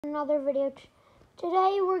Another video.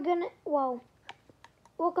 Today we're gonna,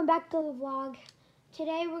 welcome back to the vlog.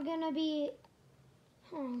 Today we're gonna be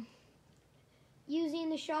using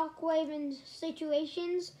the shockwave in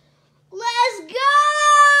situations. Let's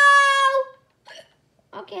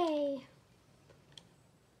go! Okay.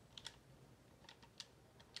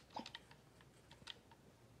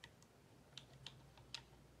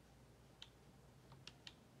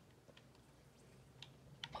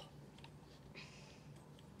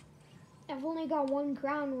 I've only got one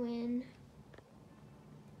crown win.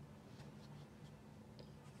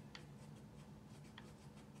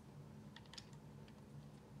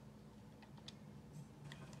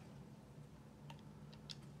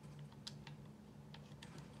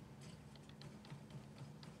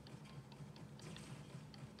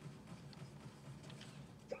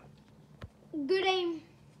 Good aim.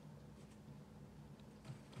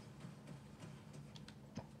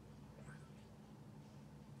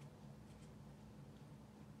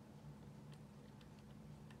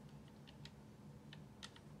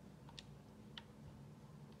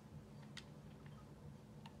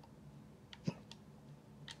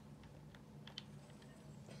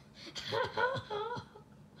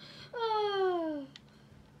 Oh,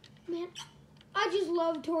 man, I just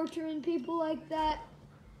love torturing people like that.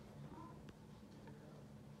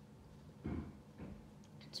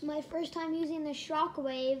 It's my first time using the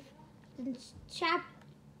shockwave since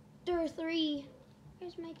chapter 3.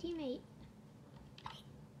 Where's my teammate?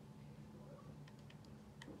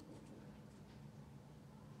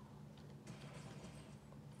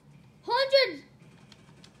 Hundreds!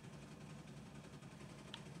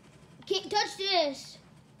 Can't touch this.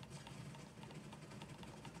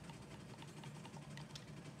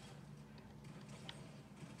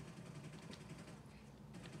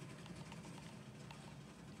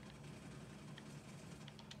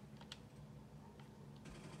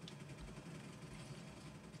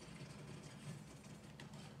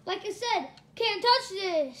 Like I said, can't touch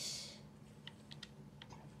this.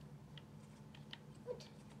 What?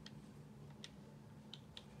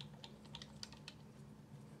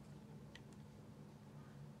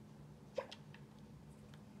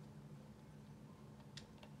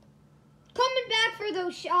 Coming back for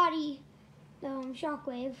those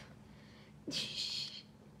shockwave.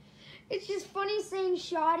 It's just funny saying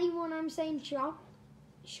shoddy when I'm saying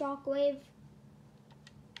shockwave.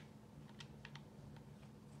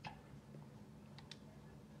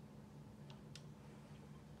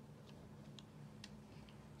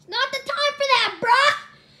 Not the time for that, bruh!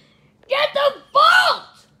 Get the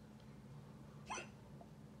vault!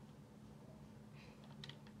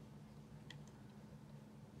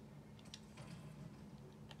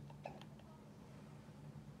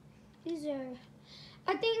 These are,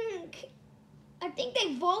 I think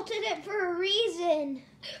they vaulted it for a reason.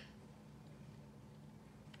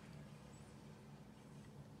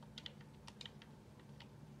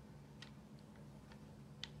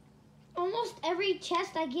 Almost every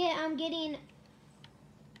chest I get, I'm getting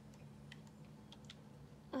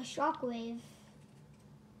a shockwave.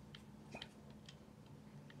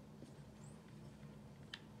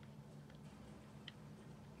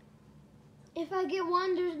 If I get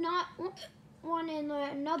one, there's not one in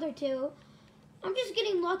another two. I'm just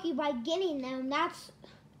getting lucky by getting them. That's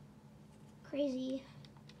crazy.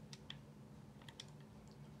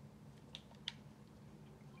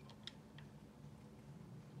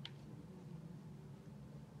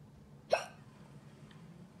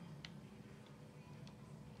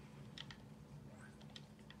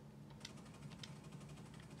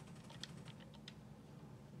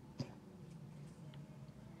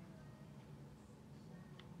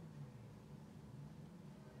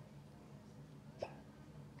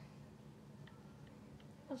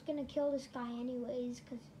 I was gonna kill this guy anyways,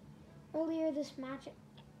 because earlier this match.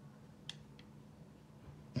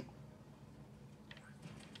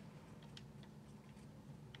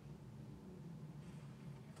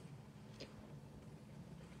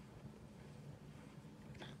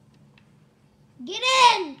 Get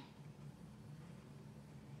in!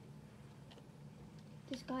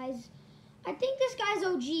 This guy's, I think this guy's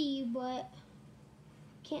OG, but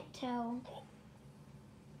can't tell.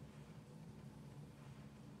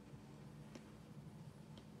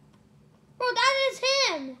 Bro, that is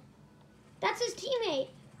him. That's his teammate.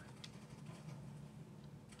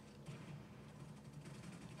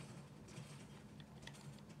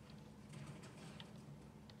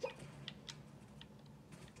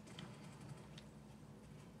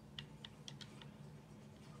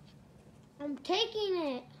 I'm taking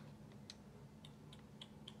it.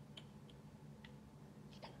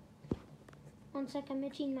 One sec, I'm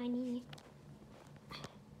itching my knee.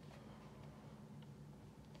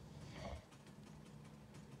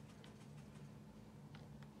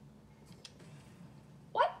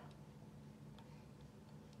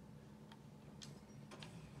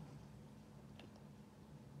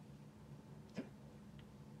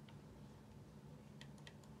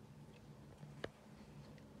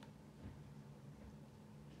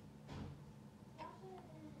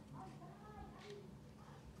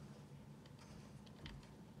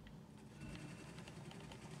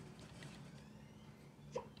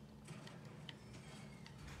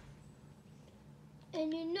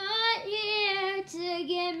 and you're not here to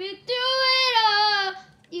get me through it all.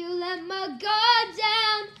 You let my guard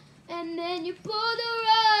down, and then you pulled the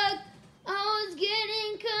rug. I was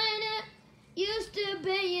getting kinda used to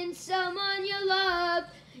being someone you loved.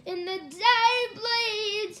 And the day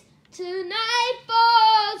bleeds, tonight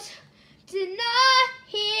falls, tonight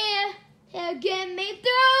here to get me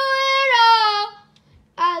through it all.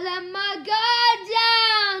 I let my guard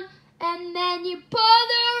down, and then you pulled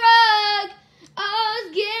the rug. I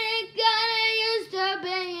was getting kinda used to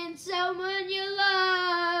being someone you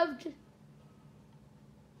loved.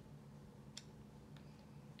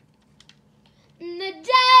 And the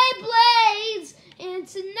day blades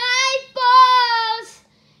into nightfalls.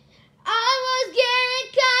 I was getting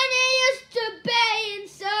kinda used to being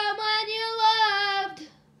someone you loved.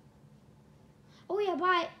 Oh yeah,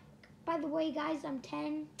 by the way, guys, I'm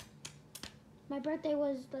 10. My birthday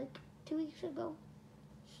was like 2 weeks ago,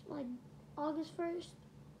 like August 1st.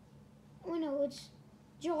 Oh no, it's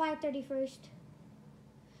July 31st.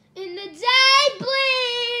 And the day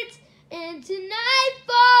bleeds into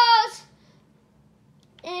nightfalls,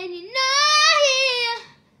 and you're not here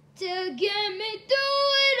to get me through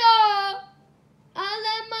it all. I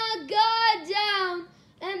let my guard down,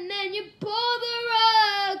 and then you pulled the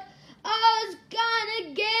rug. I was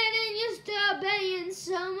kinda getting used to being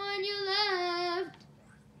someone you left.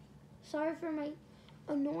 Sorry for my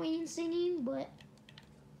annoying singing, but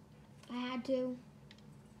I had to.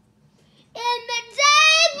 And the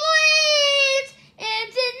day bleeds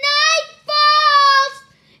into night falls,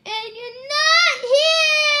 and you're not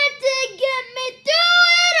here to get me through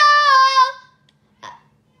it all.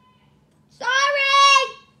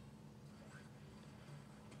 Sorry!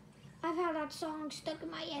 I've had that song stuck in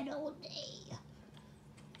my head all day.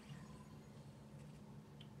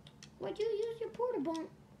 Why'd you use your portable?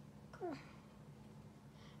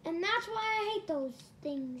 And that's why I hate those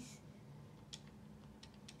things.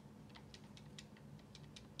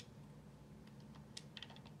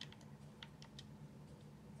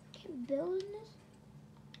 Can't build in this.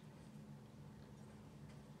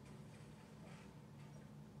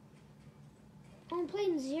 I'm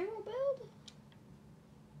playing zero build?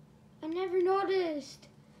 I never noticed.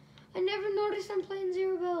 I never noticed I'm playing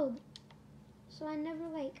zero build. So I never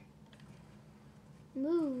like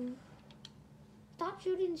move. Stop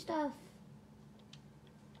shooting stuff.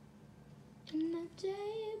 And the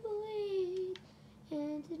day bleeds,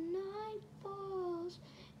 and the night falls,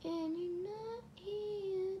 and you're not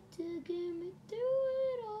here to get me through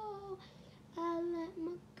it all. I let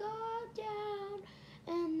my guard down,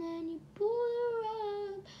 and then you pull the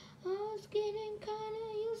rug. I was getting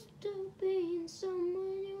kinda used to being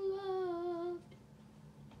someone you loved.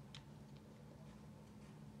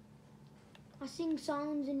 I sing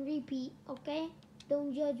songs and repeat, okay?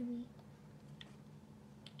 Don't judge me.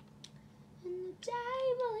 And the day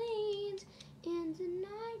bleeds into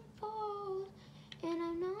night falls, and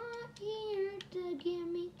I'm not here to get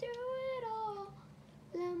me through it all.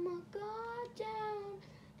 Let my guard down,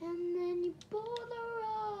 and then you pull the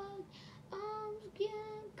rug. I'm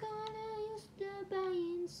getting kinda used to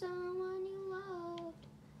being someone you loved.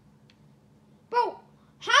 Bro,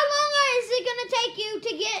 how long is it gonna take you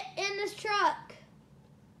to get in this truck?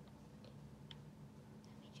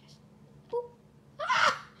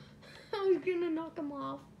 I was gonna knock him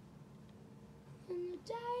off. And the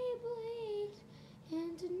day bleeds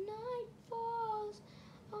into night falls.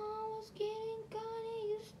 I was getting kinda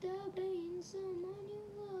used to being someone you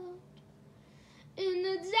loved. And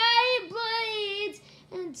the day bleeds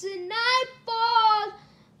into night falls.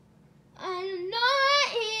 I'm not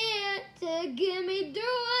here to get me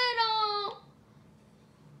through it all.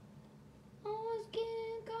 I was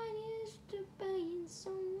getting kinda used to being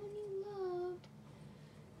someone you loved.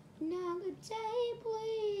 Now the day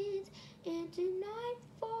bleeds into night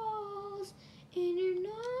falls, and you're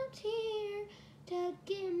not here to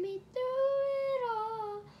get me through it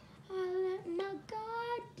all. I let my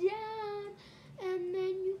guard down, and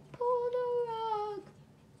then you pull the rug.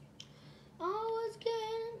 I was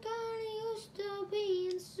getting kinda used to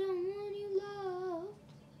being someone you loved.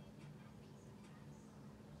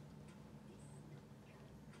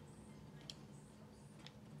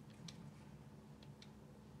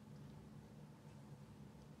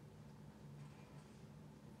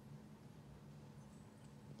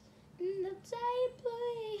 And the day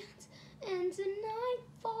bleeds into night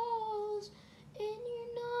falls, and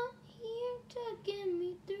you're not here to get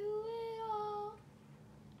me through it all.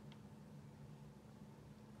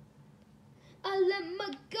 I let my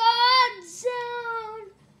guard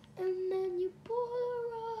down, and then you pull the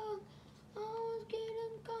rug. I was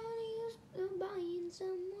getting kinda used to being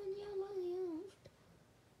someone you loved.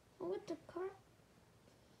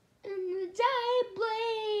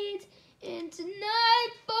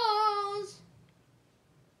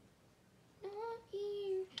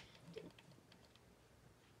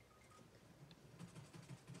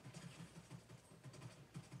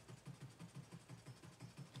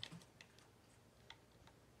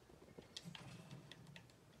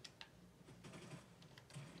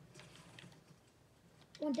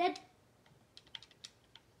 One dead.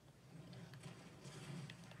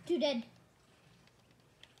 Two dead.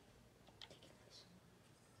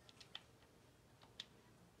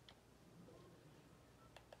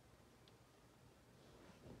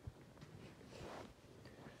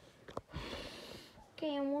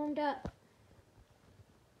 Okay, I'm warmed up.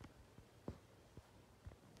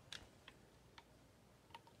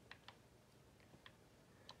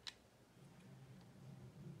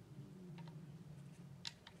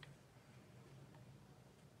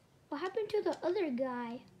 What happened to the other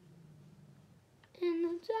guy? And the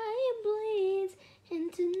time bleeds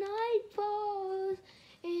into night falls,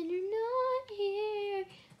 and you're not here.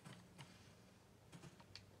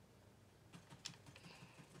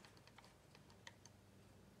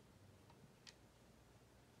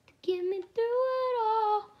 To get me through it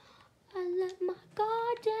all, I let my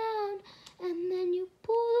guard down, and then you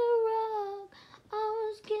pull the rug. I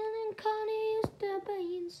was getting kinda used to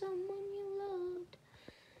being someone you loved,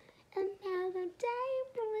 and now the day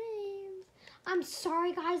bleeds. I'm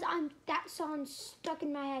sorry guys, that song's stuck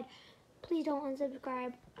in my head. Please don't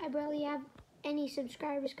unsubscribe. I barely have any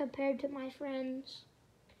subscribers compared to my friends.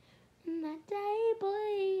 And that day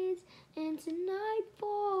bleeds into night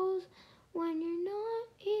falls when you're not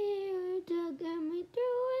here to get me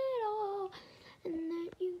through it all. And then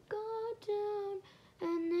you go down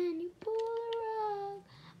and then you pull the rug.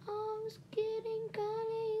 I was getting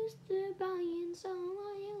kinda used to being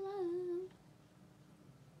someone you love.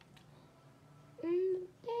 And the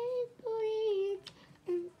day bleeds.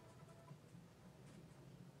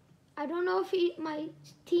 I don't know if my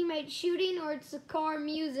teammate's shooting or it's the car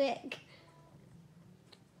music.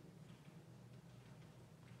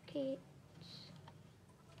 Okay.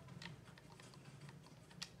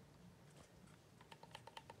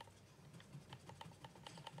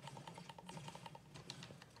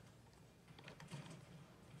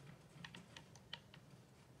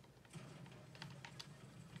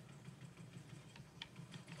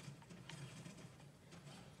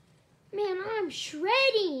 Man, I'm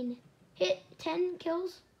shredding. Hit 10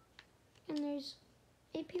 kills, and there's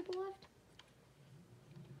 8 people left.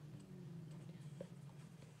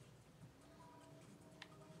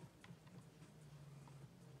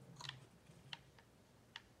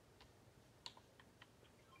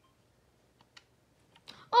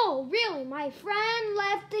 Oh, really? My friend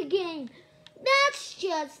left the game. That's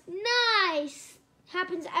just nice.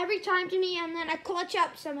 Happens every time to me, and then I clutch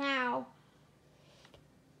up somehow.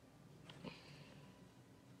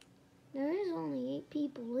 There is only 8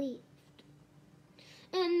 people left.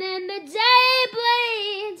 And then the day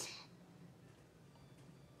bleeds.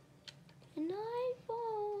 And night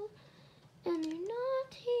falls. And you're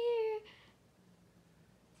not here.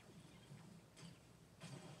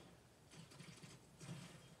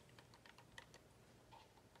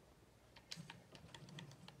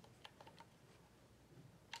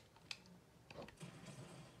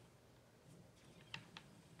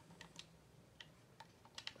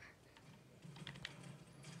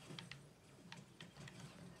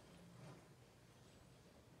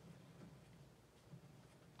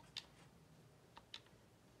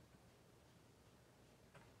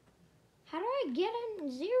 How do I get a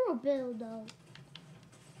 0 build though?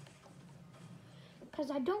 Because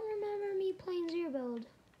I don't remember me playing 0 build.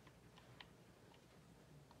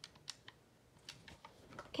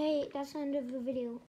 Okay, that's the end of the video.